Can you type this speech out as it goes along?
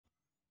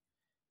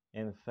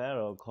And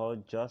Pharaoh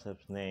called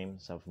Joseph's name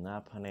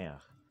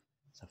Zaphnath-Paaneah.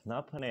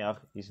 Zaphnath-Paaneah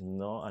is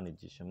not an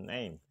Egyptian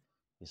name.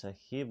 It's a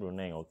Hebrew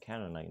name or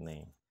Canaanite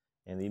name,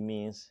 and it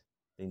means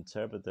the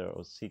interpreter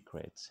of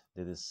secrets,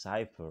 the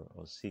decipher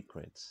of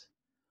secrets.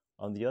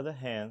 On the other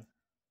hand,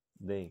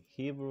 the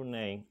Hebrew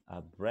name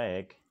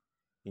Abrek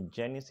in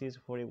Genesis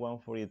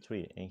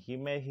 41:43, and he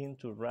made him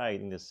to ride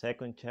in the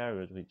second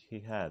chariot which he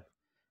had,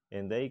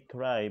 and they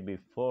cried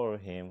before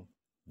him,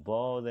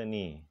 Bow the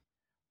knee.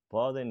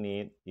 Bow the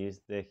knee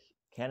is the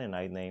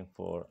Canaanite name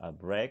for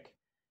Abrek,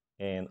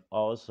 and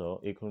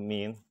also it could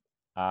mean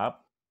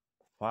up,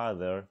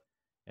 father,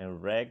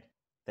 and reg,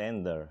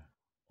 tender,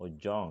 or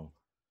young.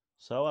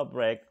 So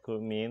Abrek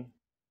could mean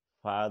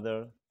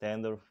father,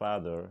 tender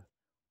father,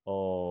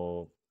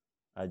 or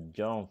a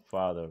young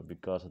father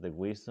because of the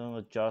wisdom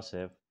of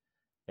Joseph,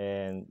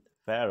 and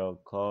Pharaoh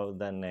called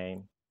that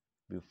name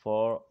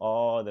before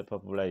all the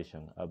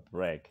population a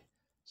break.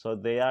 So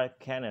they are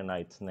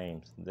Canaanite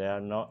names, they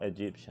are not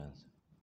Egyptians.